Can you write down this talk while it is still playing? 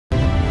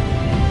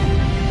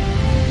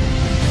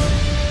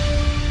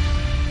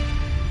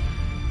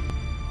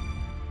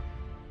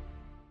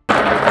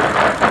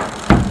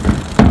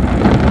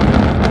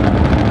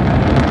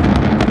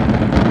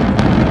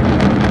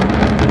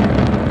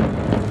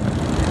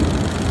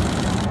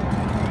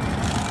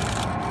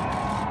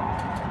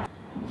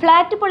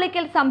Flat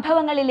പൊളിക്കൽ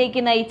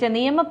സംഭവങ്ങളിലേക്ക് നയിച്ച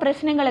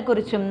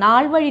നിയമപ്രശ്നങ്ങളെക്കുറിച്ചും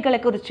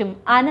നാൾവഴികളെക്കുറിച്ചും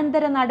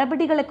അനന്തര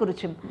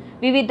നടപടികളെക്കുറിച്ചും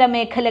വിവിധ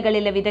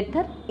മേഖലകളിലെ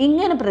വിദഗ്ധർ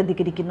ഇങ്ങനെ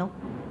പ്രതികരിക്കുന്നു.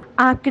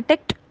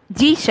 ആർക്കിടെക്ട്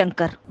ജി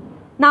ശങ്കർ: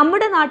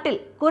 നമ്മുടെ നാട്ടിൽ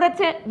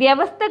കുറച്ച്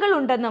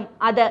വ്യവസ്ഥകളുണ്ടെന്നും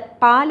അത്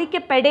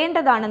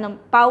പാലിക്കപ്പെടേണ്ടതാണെന്നും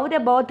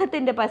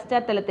പൗരബോധത്തിന്റെ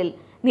പശ്ചാത്തലത്തിൽ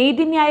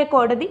നീതിന്യായ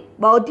കോടതി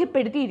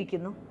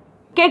ബോധ്യപ്പെടുത്തിയിരിക്കുന്നു.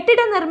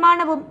 കെട്ടിട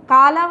നിർമ്മാണവും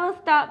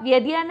കാലാവസ്ഥാ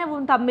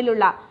വ്യതിയാനവും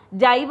തമ്മിലുള്ള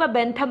ജൈവ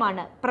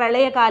ബന്ധമാണ്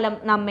പ്രളയകാലം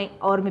നമ്മെ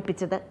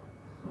ഓർമ്മിപ്പിച്ചത്.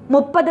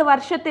 30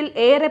 വർഷത്തിൽ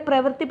ഏറെ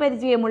പ്രവൃത്തി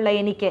പരിചയമുള്ള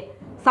എനിക്ക്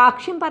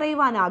സാക്ഷ്യം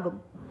പറയുവാനാകും,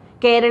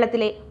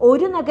 കേരളത്തിലെ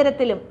ഒരു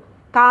നഗരത്തിലും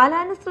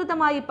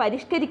കാലാനുസൃതമായി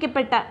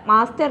പരിഷ്കരിക്കപ്പെട്ട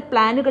മാസ്റ്റർ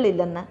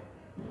പ്ലാനുകളില്ലെന്ന്.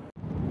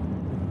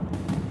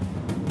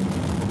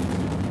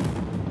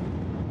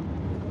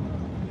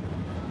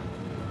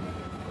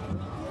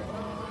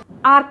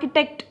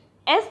 ആർക്കിടെക്ട്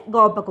എസ്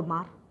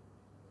ഗോപകുമാർ: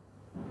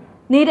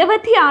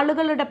 നിരവധി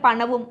ആളുകളുടെ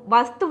പണവും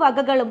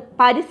വസ്തുവകകളും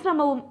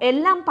പരിശ്രമവും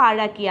എല്ലാം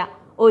പാഴാക്കിയ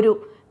ഒരു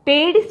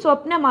പേടി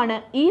സ്വപ്നമാണ്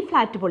ഈ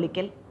ഫ്ലാറ്റ്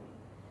പൊളിക്കൽ.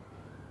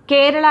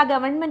 കേരള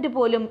ഗവൺമെന്റ്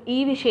പോലും ഈ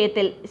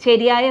വിഷയത്തിൽ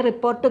ശരിയായ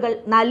റിപ്പോർട്ടുകൾ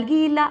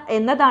നൽകിയില്ല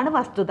എന്നതാണ്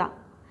വസ്തുത.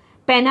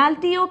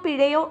 പെനാൽറ്റിയോ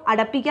പിഴയോ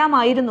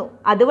അടപ്പിക്കാമായിരുന്നു,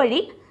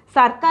 അതുവഴി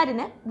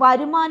സർക്കാരിന്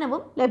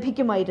വരുമാനവും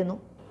ലഭിക്കുമായിരുന്നു.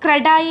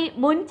 ക്രഡായി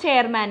മുൻ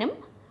ചെയർമാനും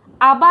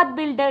അബാദ്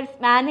ബിൽഡേഴ്സ്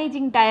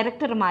മാനേജിംഗ്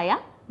ഡയറക്ടറുമായ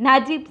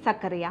നജീബ്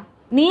സക്കറിയ: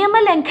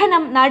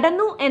 നിയമലംഘനം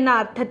നടന്നു എന്ന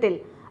അർത്ഥത്തിൽ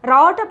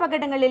റോഡ്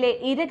അപകടങ്ങളിലെ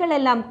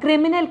ഇരകളെല്ലാം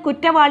ക്രിമിനൽ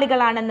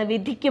കുറ്റവാളികളാണെന്ന്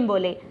വിധിക്കും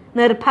പോലെ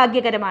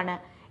നിർഭാഗ്യകരമാണ്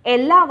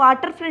എല്ലാ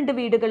വാട്ടർ ഫ്രണ്ട്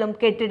വീടുകളും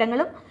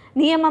കെട്ടിടങ്ങളും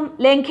നിയമം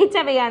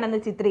ലംഘിച്ചവയാണെന്ന്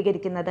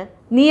ചിത്രീകരിക്കുന്നത്.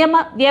 നിയമ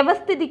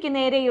വ്യവസ്ഥിതിക്ക്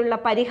നേരെയുള്ള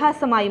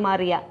പരിഹാസമായി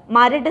മാറിയ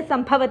മരട്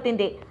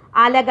സംഭവത്തിന്റെ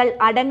അലകൾ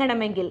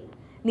അടങ്ങണമെങ്കിൽ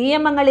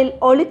നിയമങ്ങളിൽ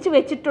ഒളിച്ചു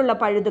വെച്ചിട്ടുള്ള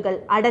പഴുതുകൾ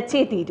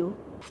അടച്ചേ തീരൂ.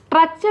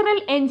 Structural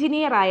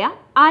എഞ്ചിനീയറായ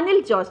Anil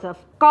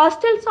Joseph: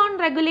 coastal zone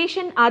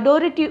regulation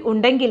authority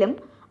ഉണ്ടെങ്കിലും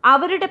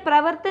അവരുടെ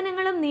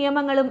പ്രവർത്തനങ്ങളും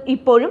നിയമങ്ങളും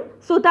ഇപ്പോഴും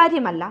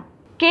സുതാര്യമല്ല.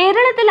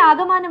 കേരളത്തിൽ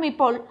ആകമാനം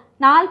ഇപ്പോൾ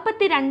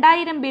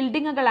 42,000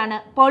 ബിൽഡിങ്ങുകളാണ്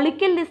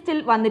പൊളിക്കൽ ലിസ്റ്റിൽ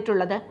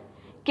വന്നിട്ടുള്ളത്.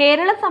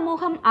 കേരള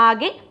സമൂഹം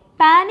ആകെ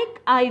പാനിക്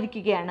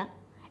ആയിരിക്കുകയാണ്.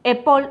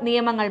 എപ്പോൾ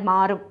നിയമങ്ങൾ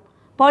മാറും,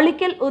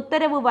 പൊളിക്കൽ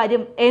ഉത്തരവ്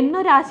വരും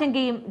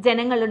എന്നൊരാശങ്കയും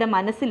ജനങ്ങളുടെ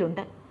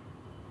മനസ്സിലുണ്ട്.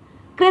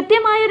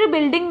 കൃത്യമായൊരു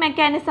ബിൽഡിംഗ്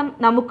മെക്കാനിസം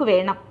നമുക്ക്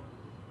വേണം.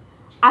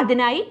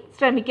 അതിനായി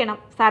ശ്രമിക്കണം.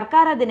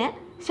 സർക്കാർ അതിന്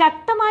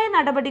ശക്തമായ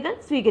നടപടികൾ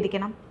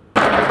സ്വീകരിക്കണം.